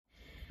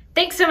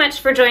Thanks so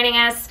much for joining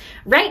us.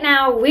 Right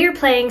now, we're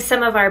playing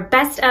some of our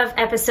best of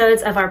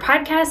episodes of our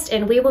podcast,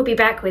 and we will be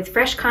back with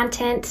fresh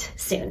content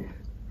soon.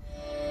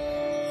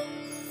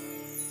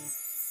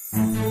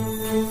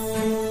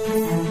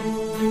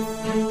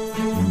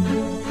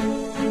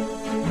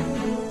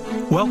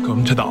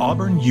 Welcome to the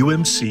Auburn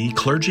UMC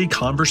Clergy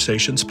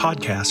Conversations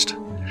podcast.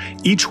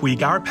 Each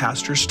week, our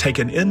pastors take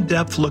an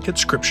in-depth look at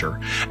Scripture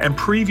and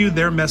preview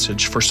their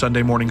message for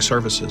Sunday morning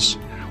services.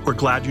 We're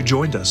glad you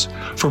joined us.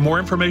 For more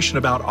information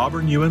about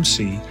Auburn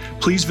UMC,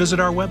 please visit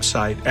our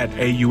website at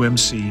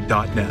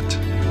aumc.net.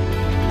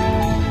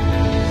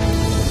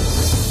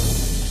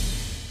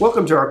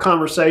 Welcome to our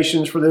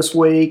conversations for this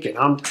week, and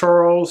I'm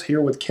Charles here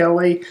with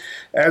Kelly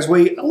as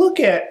we look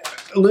at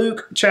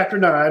Luke chapter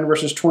 9,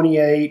 verses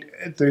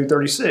 28 through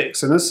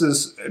 36. And this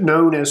is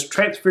known as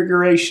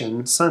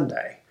Transfiguration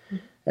Sunday,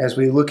 as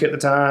we look at the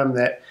time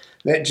that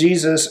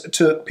Jesus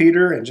took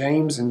Peter and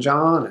James and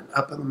John and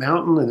up on the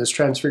mountain, and this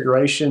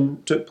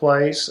transfiguration took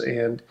place.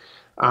 And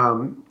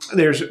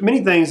there's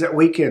many things that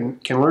we can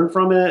learn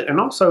from it, and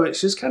also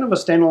it's just kind of a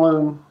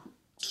standalone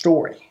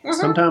story.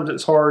 Sometimes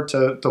it's hard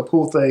to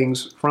pull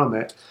things from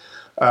it,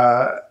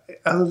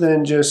 other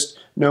than just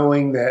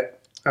knowing that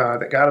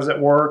God is at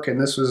work, and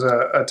this was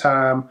a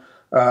time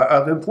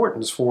of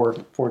importance for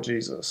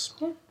Jesus.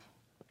 Yeah.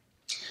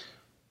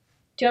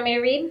 Do you want me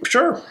to read?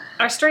 Sure.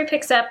 Our story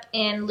picks up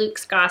in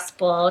Luke's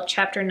Gospel,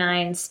 chapter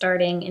 9,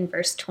 starting in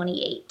verse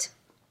 28.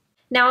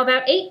 Now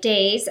about 8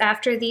 days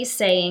after these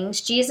sayings,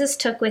 Jesus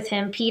took with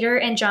him Peter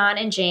and John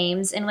and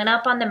James and went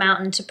up on the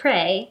mountain to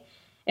pray.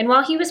 And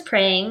while he was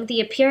praying, the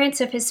appearance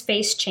of his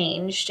face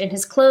changed, and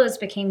his clothes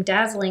became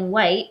dazzling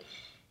white.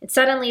 And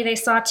suddenly they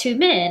saw two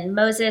men,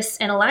 Moses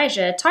and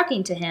Elijah,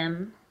 talking to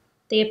him.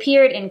 They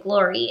appeared in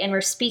glory and were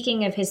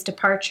speaking of his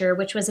departure,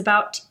 which was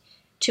about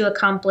to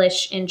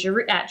accomplish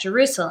at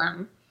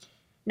Jerusalem.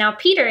 Now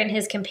Peter and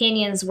his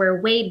companions were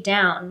weighed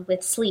down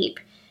with sleep,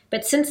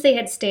 but since they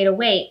had stayed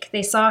awake,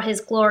 they saw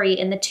his glory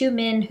and the two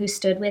men who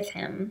stood with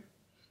him.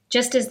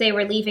 Just as they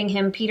were leaving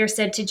him, Peter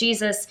said to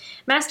Jesus,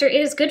 "Master,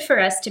 it is good for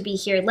us to be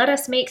here. Let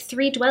us make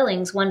 3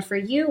 dwellings, one for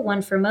you,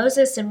 one for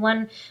Moses, and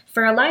one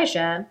for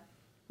Elijah,"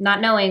 not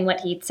knowing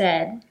what he'd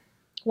said.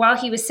 While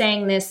he was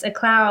saying this, a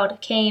cloud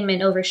came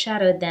and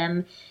overshadowed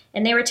them,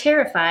 and they were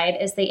terrified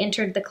as they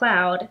entered the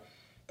cloud.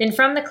 Then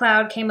from the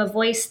cloud came a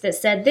voice that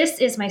said, "This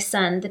is my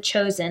son, the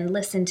chosen.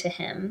 Listen to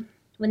him."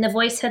 When the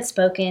voice had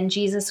spoken,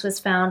 Jesus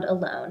was found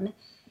alone.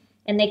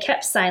 And they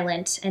kept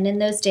silent, and in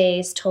those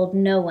days told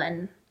no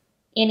one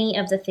any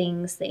of the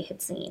things they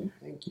had seen.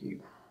 Thank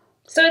you.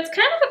 So it's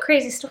kind of a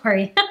crazy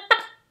story.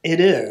 It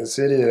is.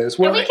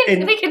 Well, we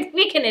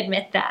can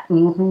admit that.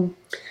 Mm-hmm.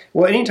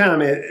 Well,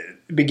 anytime it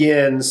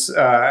begins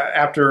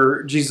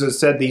after Jesus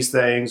said these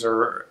things,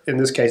 or in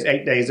this case,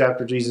 8 days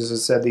after Jesus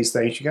has said these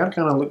things, you got to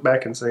kind of look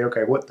back and say,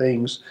 okay, what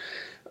things?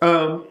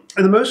 And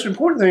the most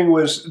important thing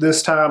was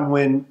this time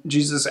when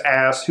Jesus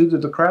asked, "Who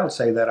did the crowd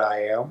say that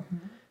I am?"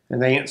 Mm-hmm.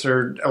 And they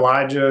answered,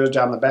 "Elijah,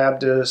 John the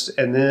Baptist."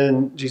 And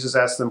then Jesus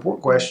asked the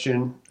important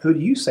question, "Who do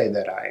you say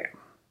that I am?"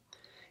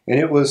 And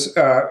it was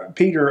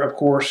Peter, of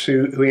course,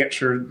 who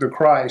answered, "The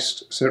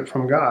Christ sent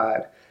from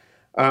God."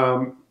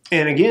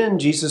 And again,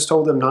 Jesus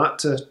told them not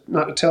to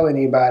tell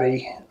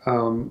anybody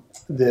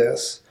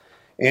this,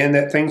 and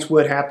that things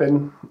would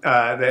happen,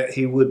 that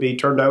he would be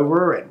turned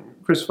over and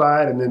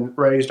crucified and then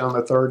raised on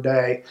the third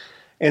day.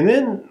 And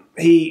then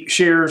he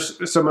shares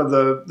some of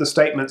the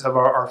statements of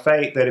our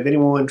faith, that if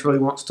anyone truly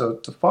wants to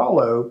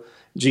follow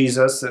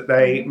Jesus, that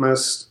they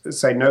must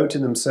say no to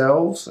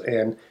themselves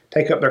and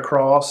take up their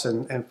cross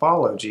and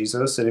follow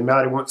Jesus. And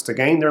anybody wants to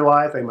gain their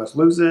life, they must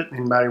lose it.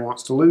 Anybody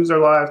wants to lose their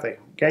life, they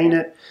can gain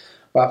it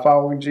by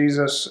following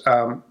Jesus.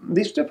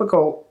 These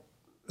difficult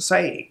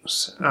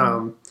sayings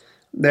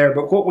there.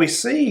 But what we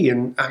see,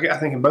 and I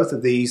think in both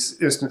of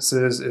these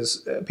instances,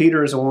 is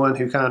Peter is the one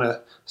who kind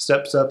of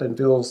steps up and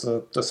fills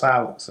the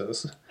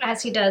silences.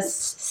 As he does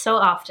so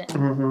often.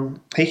 Mm-hmm.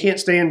 He can't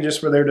stand just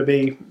for there to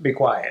be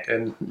quiet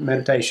and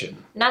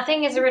meditation.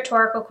 Nothing is a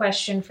rhetorical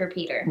question for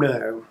Peter.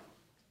 No.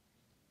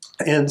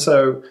 And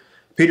so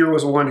Peter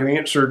was the one who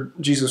answered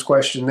Jesus'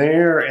 question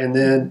there, and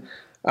then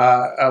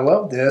I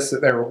love this,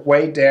 that they were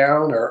weighed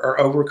down or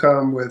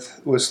overcome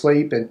with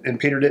sleep, and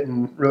Peter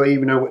didn't really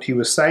even know what he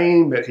was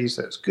saying, but he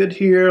said, "It's good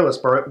here, let's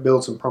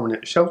build some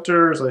permanent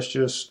shelters, let's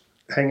just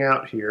hang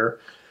out here."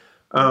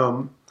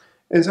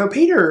 And so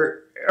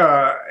Peter,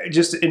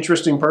 just an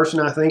interesting person,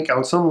 I think.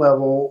 On some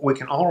level, we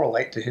can all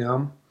relate to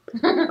him.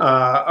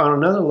 On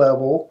another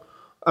level,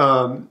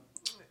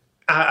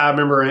 I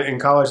remember in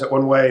college that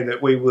one way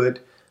that we would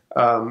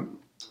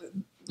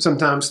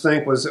sometimes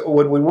think was,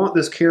 would we want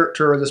this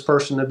character or this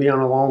person to be on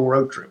a long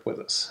road trip with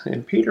us?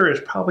 And Peter is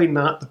probably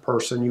not the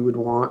person you would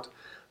want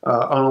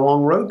on a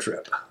long road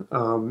trip.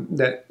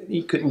 That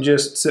he couldn't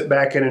just sit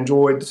back and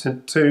enjoy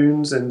the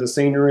tunes and the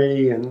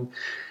scenery, and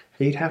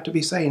he'd have to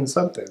be saying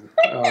something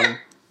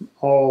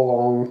all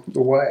along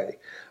the way.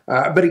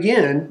 But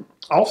again,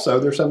 also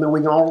there's something we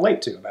can all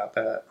relate to about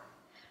that.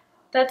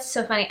 That's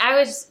so funny. I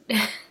was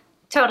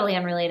Totally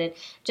unrelated.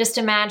 Just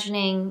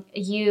imagining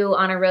you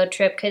on a road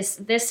trip, because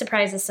this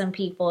surprises some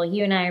people.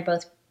 You and I are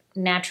both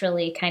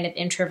naturally kind of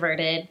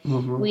introverted.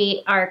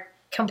 We are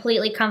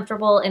completely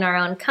comfortable in our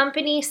own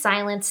company.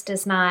 Silence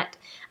does not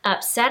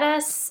upset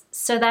us.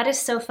 So that is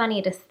so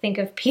funny to think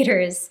of Peter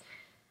as,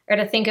 or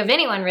to think of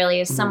anyone really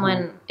as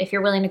someone, if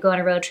you're willing to go on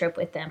a road trip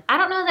with them. I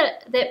don't know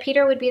that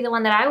Peter would be the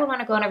one that I would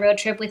want to go on a road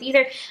trip with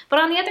either. But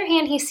on the other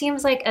hand, he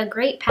seems like a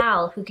great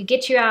pal who could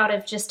get you out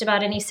of just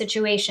about any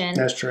situation.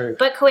 That's true.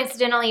 But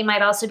coincidentally, he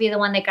might also be the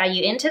one that got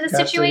you into the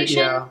situation.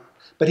 Yeah.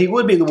 But he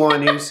would be the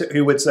one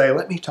who would say,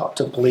 let me talk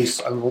to the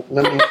police.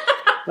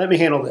 Let me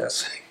handle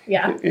this.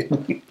 Yeah.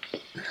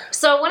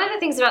 So one of the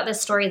things about this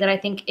story that I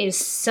think is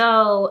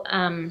so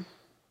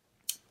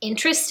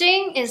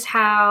interesting is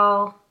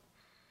how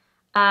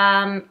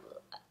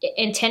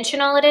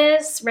intentional it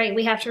is, right?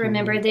 We have to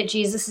remember that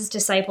Jesus'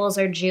 disciples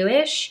are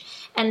Jewish,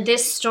 and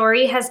this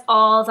story has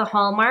all the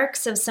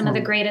hallmarks of some of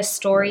the greatest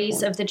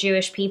stories of the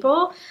Jewish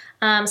people.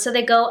 So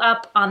they go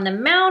up on the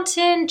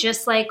mountain,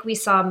 just like we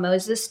saw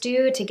Moses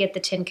do to get the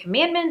 10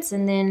 Commandments,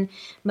 and then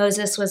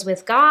Moses was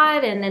with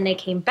God, and then they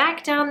came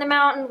back down the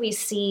mountain. We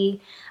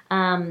see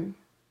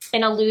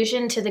an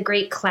allusion to the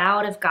great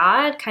cloud of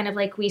God, kind of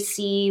like we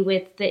see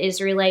with the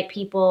Israelite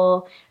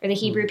people or the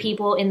Hebrew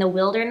people in the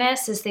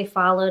wilderness as they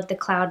followed the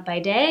cloud by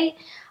day,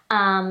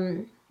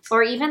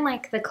 or even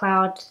like the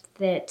cloud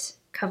that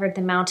covered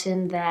the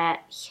mountain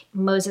that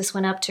Moses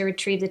went up to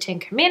retrieve the 10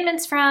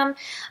 Commandments from.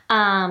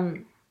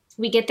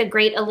 We get the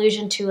great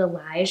allusion to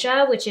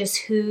Elijah, which is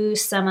who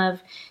some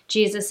of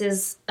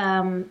Jesus's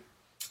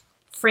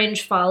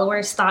fringe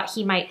followers thought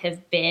he might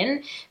have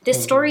been.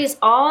 This story is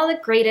all the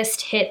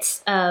greatest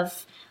hits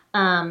of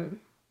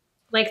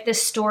like the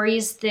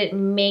stories that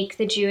make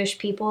the Jewish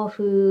people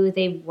who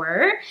they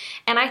were.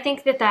 And I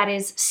think that that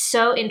is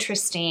so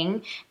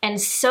interesting and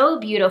so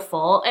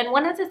beautiful. And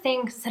one of the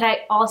things that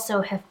I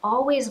also have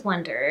always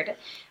wondered,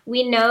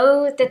 we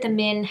know that the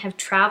men have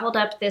traveled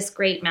up this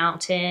great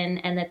mountain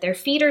and that their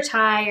feet are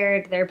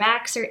tired, their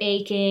backs are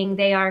aching,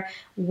 they are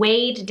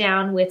weighed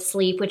down with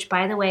sleep, which,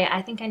 by the way,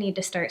 I think I need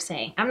to start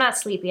saying. I'm not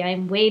sleepy,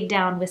 I'm weighed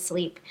down with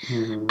sleep.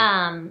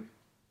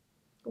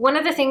 One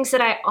of the things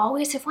that I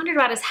always have wondered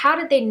about is how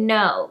did they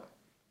know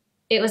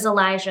it was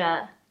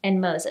Elijah and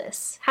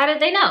Moses? How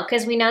did they know?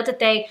 Because we know that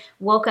they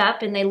woke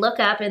up and they look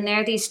up and there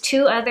are these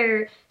two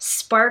other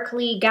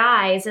sparkly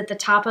guys at the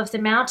top of the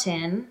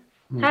mountain.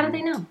 How did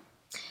they know?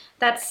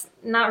 That's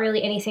not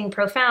really anything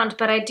profound,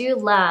 but I do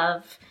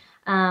love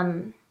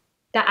the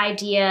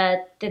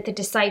idea that the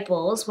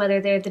disciples,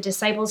 whether they're the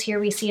disciples here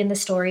we see in the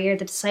story or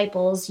the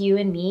disciples, you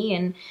and me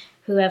and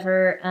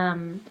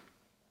whoever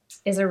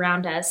is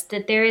around us,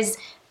 that there is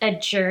a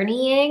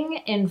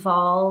journeying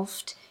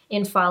involved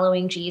in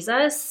following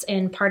Jesus,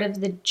 and part of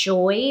the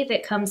joy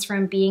that comes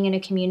from being in a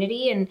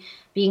community and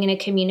being in a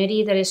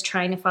community that is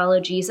trying to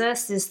follow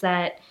Jesus is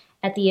that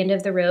at the end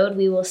of the road,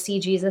 we will see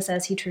Jesus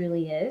as he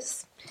truly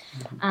is.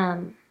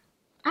 I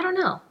don't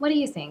know. What do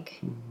you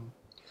think?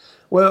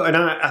 Well, and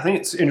I think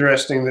it's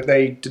interesting that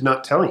they did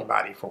not tell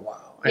anybody for a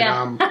while.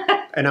 And,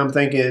 and I'm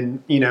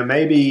thinking,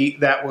 maybe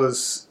it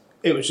was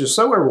just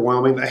so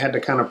overwhelming they had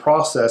to kind of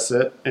process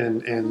it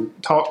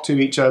and talk to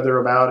each other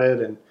about it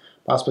and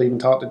possibly even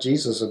talk to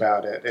Jesus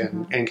about it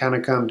and kind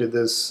of come to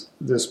this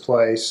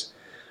place.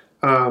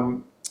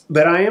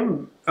 But I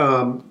am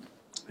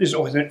just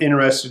always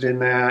interested in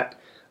that.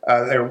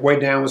 They're way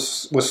down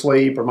with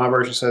sleep, or my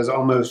version says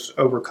almost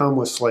overcome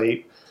with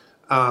sleep.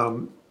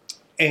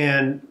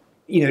 And,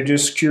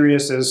 just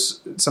curious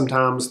as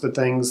sometimes the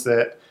things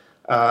that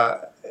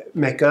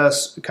make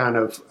us kind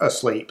of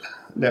asleep,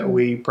 that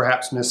we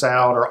perhaps miss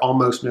out or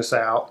almost miss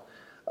out,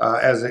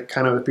 as it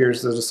kind of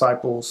appears the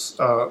disciples,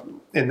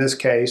 in this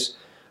case,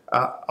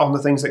 on the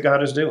things that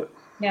God is doing.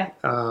 Yeah.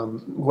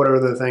 What are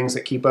the things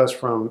that keep us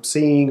from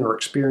seeing or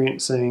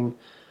experiencing,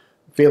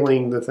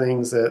 feeling the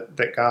things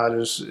that God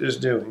is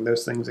doing,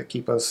 those things that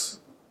keep us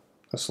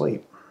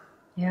asleep?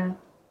 Yeah.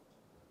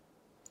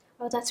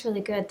 Oh, that's really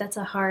good. That's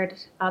a hard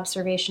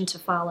observation to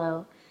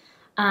follow.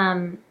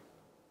 Yeah,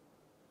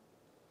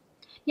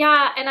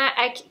 and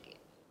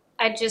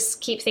I just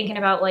keep thinking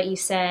about what you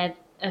said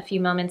a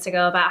few moments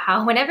ago about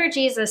how whenever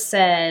Jesus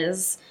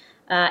says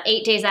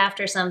 8 days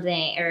after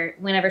something, or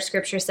whenever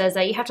scripture says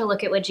that, you have to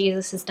look at what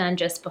Jesus has done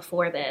just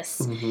before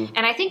this.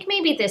 And I think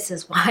maybe this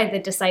is why the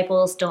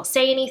disciples don't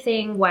say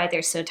anything, why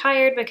they're so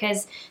tired,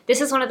 because this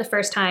is one of the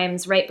first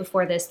times right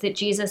before this that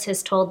Jesus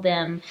has told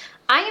them,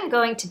 I am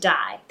going to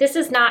die. This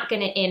is not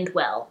going to end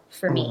well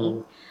for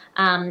me.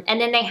 And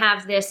then they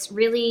have this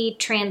really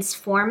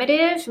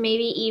transformative,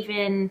 maybe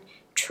even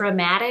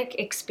traumatic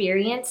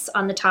experience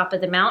on the top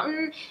of the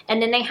mountain, and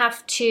then they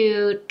have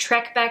to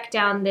trek back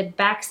down the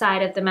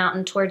backside of the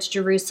mountain towards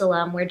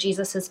Jerusalem, where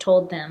Jesus has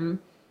told them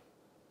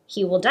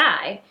he will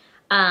die.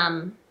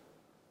 And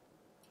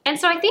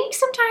so I think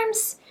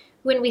sometimes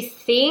when we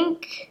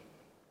think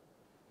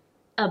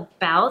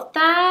about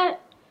that,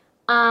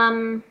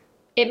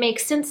 it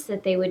makes sense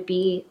that they would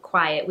be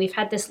quiet. We've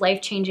had this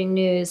life-changing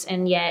news,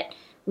 and yet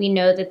we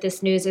know that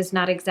this news is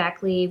not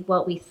exactly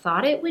what we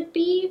thought it would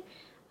be.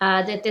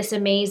 that this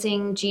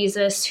amazing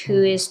Jesus,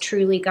 who is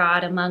truly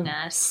God among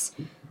us,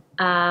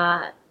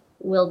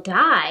 will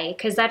die,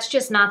 because that's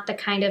just not the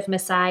kind of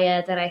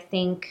Messiah that I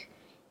think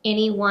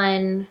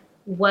anyone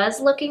was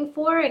looking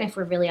for. And if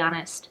we're really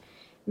honest,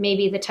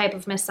 maybe the type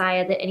of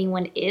Messiah that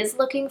anyone is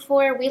looking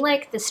for. We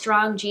like the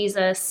strong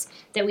Jesus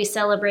that we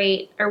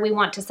celebrate, or we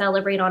want to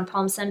celebrate on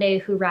Palm Sunday,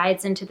 who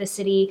rides into the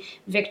city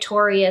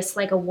victorious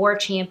like a war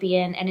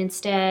champion. And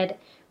instead,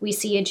 we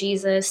see a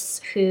Jesus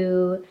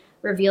who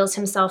reveals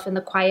himself in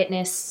the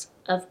quietness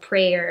of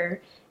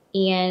prayer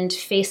and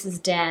faces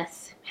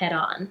death head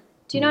on.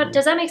 Do you know,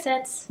 does that make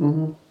sense?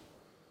 Mm-hmm.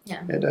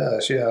 Yeah. It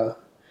does, yeah.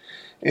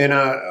 And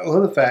I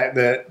love the fact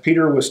that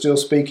Peter was still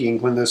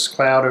speaking when this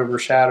cloud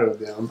overshadowed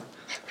them.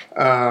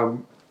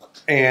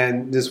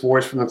 And this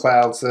voice from the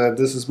cloud said,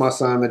 "This is my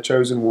son, the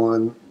chosen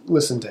one.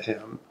 Listen to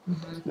him."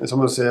 Mm-hmm. It's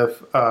almost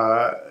as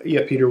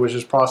if, Peter was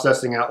just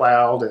processing out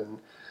loud,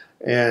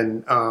 and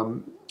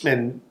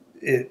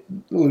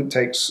Luke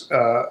takes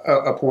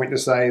a point to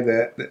say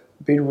that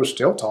Peter was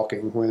still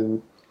talking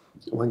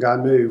when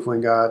God moved,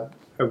 when God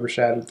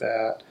overshadowed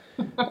that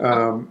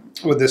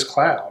with this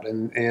cloud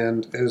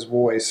and his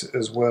voice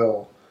as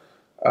well.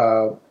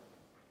 The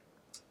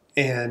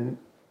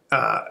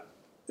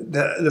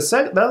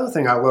other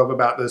thing I love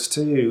about this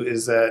too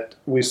is that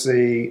we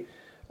see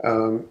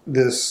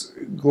this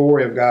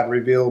glory of God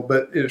revealed,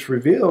 but it's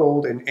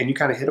revealed, and you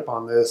kind of hit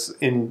upon this,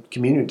 in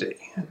community.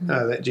 Mm-hmm.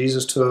 That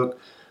Jesus took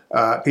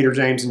Peter,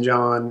 James, and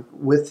John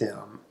with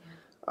him.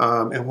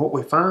 And what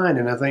we find,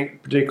 and I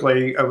think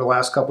particularly over the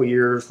last couple of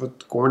years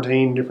with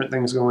quarantine, different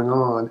things going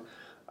on,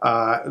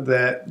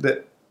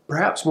 that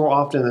perhaps more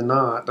often than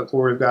not, the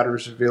glory of God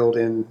is revealed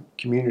in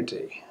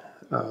community.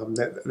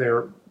 That there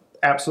are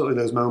absolutely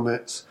those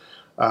moments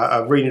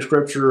of reading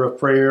Scripture, of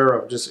prayer,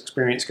 of just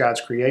experience God's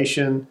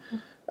creation,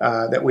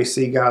 that we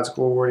see God's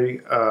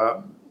glory.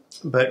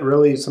 But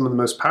really, some of the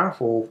most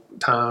powerful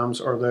times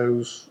are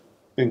those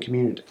in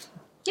community.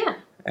 Yeah.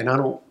 And I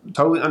don't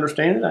totally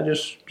understand it. I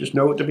just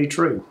know it to be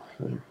true.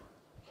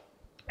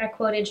 I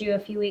quoted you a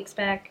few weeks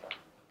back.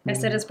 I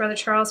said, as Brother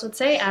Charles would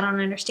say, I don't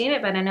understand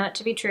it, but I know it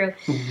to be true.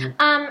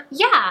 Mm-hmm.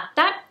 Yeah,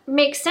 that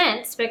makes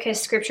sense, because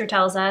Scripture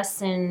tells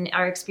us, and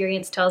our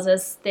experience tells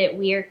us, that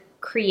we are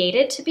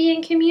created to be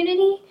in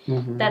community.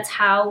 Mm-hmm. That's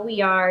how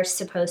we are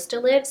supposed to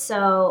live.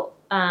 So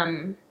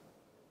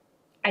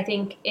I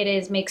think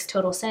makes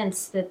total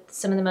sense that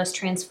some of the most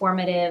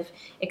transformative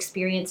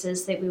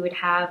experiences that we would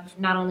have,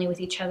 not only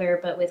with each other,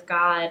 but with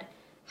God,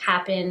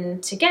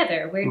 happen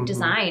together. We're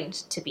designed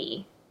to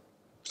be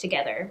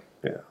together.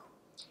 Yeah.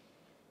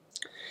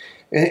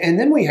 And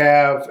then we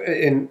have,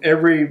 in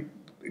every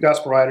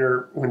gospel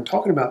writer, when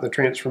talking about the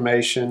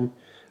transformation,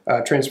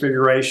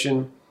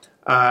 transfiguration,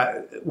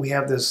 we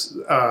have this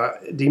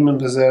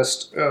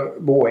demon-possessed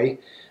boy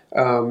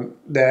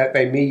that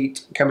they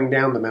meet coming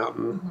down the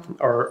mountain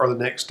or the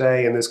next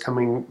day, and is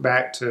coming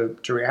back to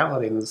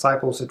reality. And the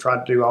disciples had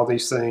tried to do all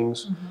these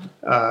things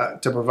to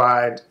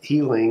provide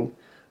healing,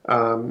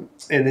 and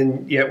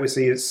then yet we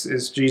see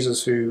it's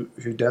Jesus who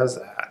does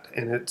that.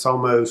 And it's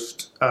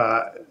almost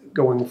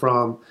going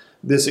from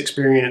this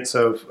experience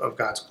of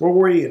God's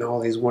glory and all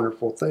these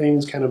wonderful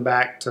things kind of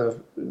back to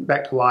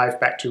life,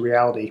 back to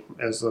reality,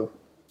 as the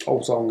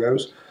old song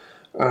goes.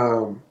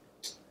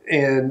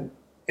 And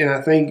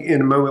I think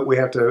in a moment we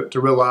have to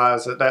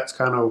realize that that's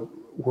kind of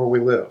where we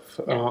live,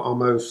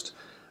 almost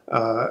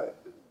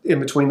in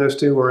between those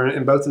two, or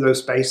in both of those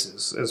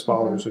spaces as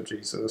followers of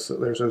Jesus.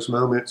 There's those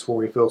moments where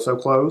we feel so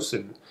close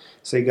and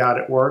see God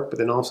at work, but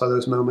then also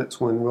those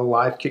moments when real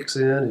life kicks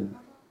in and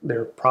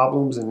there are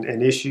problems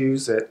and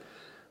issues that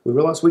we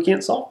realize we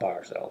can't solve by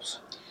ourselves,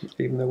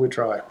 even though we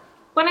try.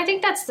 Well, I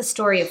think that's the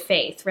story of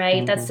faith, right?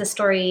 Mm-hmm. That's the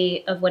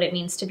story of what it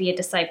means to be a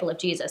disciple of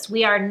Jesus.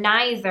 We are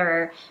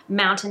neither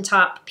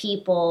mountaintop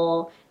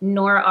people,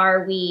 nor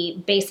are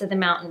we base of the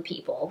mountain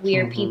people. We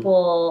are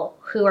people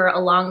who are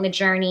along the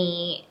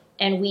journey,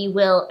 and we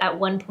will, at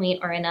one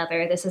point or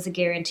another, this is a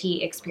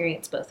guarantee,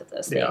 experience both of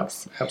those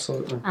things. Yeah,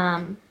 absolutely.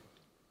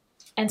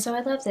 And so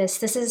I love this.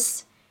 This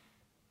is,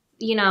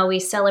 we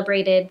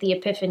celebrated the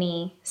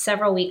Epiphany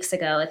several weeks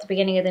ago at the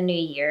beginning of the new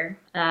year.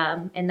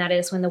 And that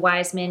is when the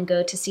wise men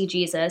go to see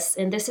Jesus.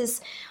 And this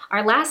is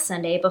our last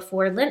Sunday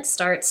before Lent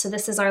starts. So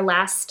this is our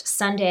last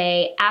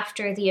Sunday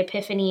after the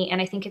Epiphany.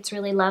 And I think it's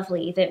really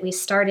lovely that we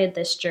started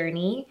this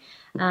journey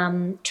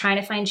trying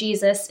to find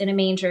Jesus in a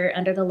manger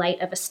under the light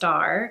of a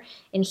star.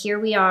 And here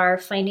we are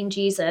finding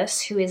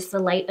Jesus, who is the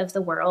light of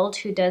the world,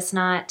 who does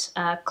not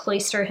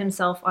cloister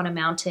himself on a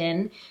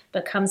mountain,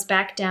 but comes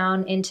back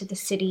down into the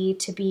city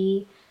to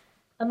be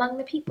among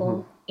the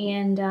people.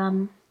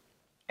 And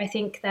I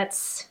think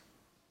that's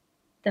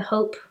the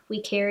hope we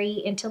carry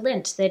into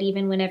Lent, that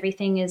even when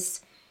everything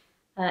is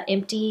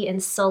empty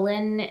and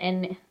sullen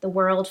and the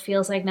world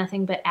feels like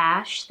nothing but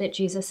ash, that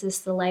Jesus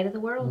is the light of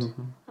the world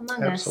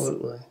among us.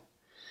 Absolutely.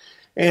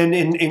 And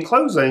in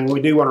closing,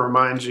 we do want to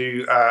remind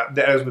you that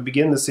as we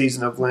begin the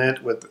season of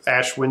Lent with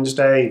Ash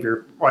Wednesday, if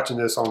you're watching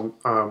this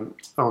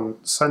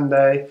on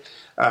Sunday,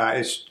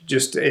 It's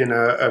just in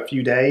a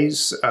few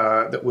days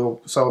that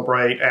we'll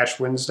celebrate Ash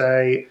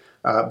Wednesday.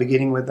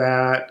 Beginning with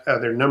that,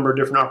 there are a number of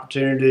different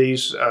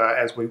opportunities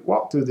as we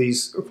walk through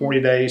these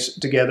 40 days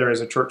together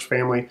as a church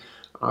family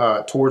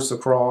towards the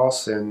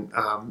cross and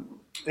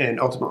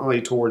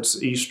ultimately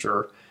towards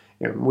Easter.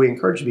 And we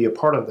encourage you to be a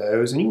part of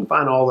those. And you can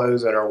find all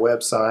those at our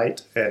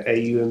website at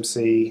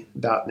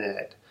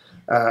aumc.net.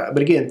 But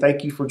again,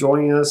 thank you for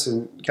joining us.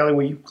 And Kelly,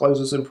 will you close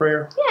us in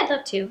prayer? Yeah, I'd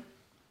love to.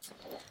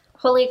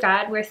 Holy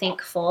God, we're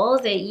thankful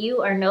that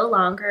you are no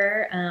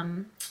longer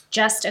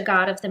just a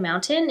God of the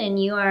mountain, and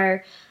you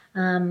are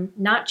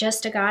not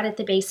just a God at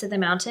the base of the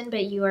mountain,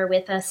 but you are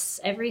with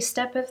us every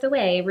step of the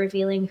way,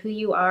 revealing who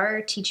you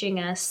are, teaching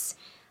us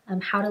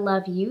how to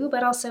love you,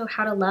 but also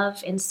how to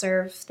love and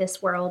serve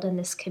this world and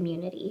this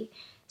community.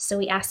 So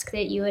we ask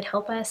that you would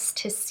help us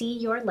to see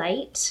your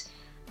light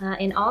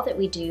in all that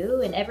we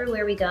do and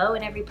everywhere we go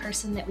and every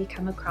person that we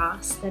come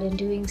across, that in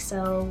doing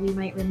so we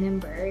might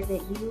remember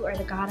that you are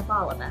the God of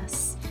all of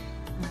us,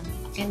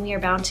 and we are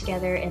bound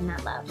together in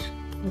that love.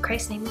 In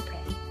Christ's name we pray.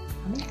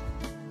 Amen.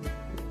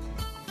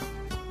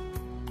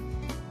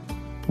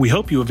 We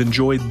hope you have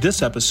enjoyed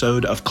this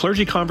episode of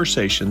Clergy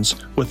Conversations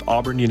with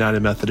Auburn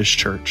United Methodist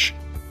Church.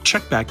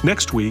 Check back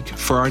next week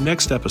for our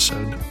next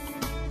episode.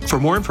 For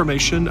more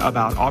information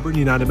about Auburn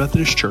United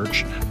Methodist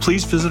Church,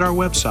 please visit our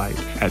website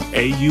at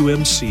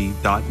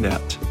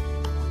aumc.net.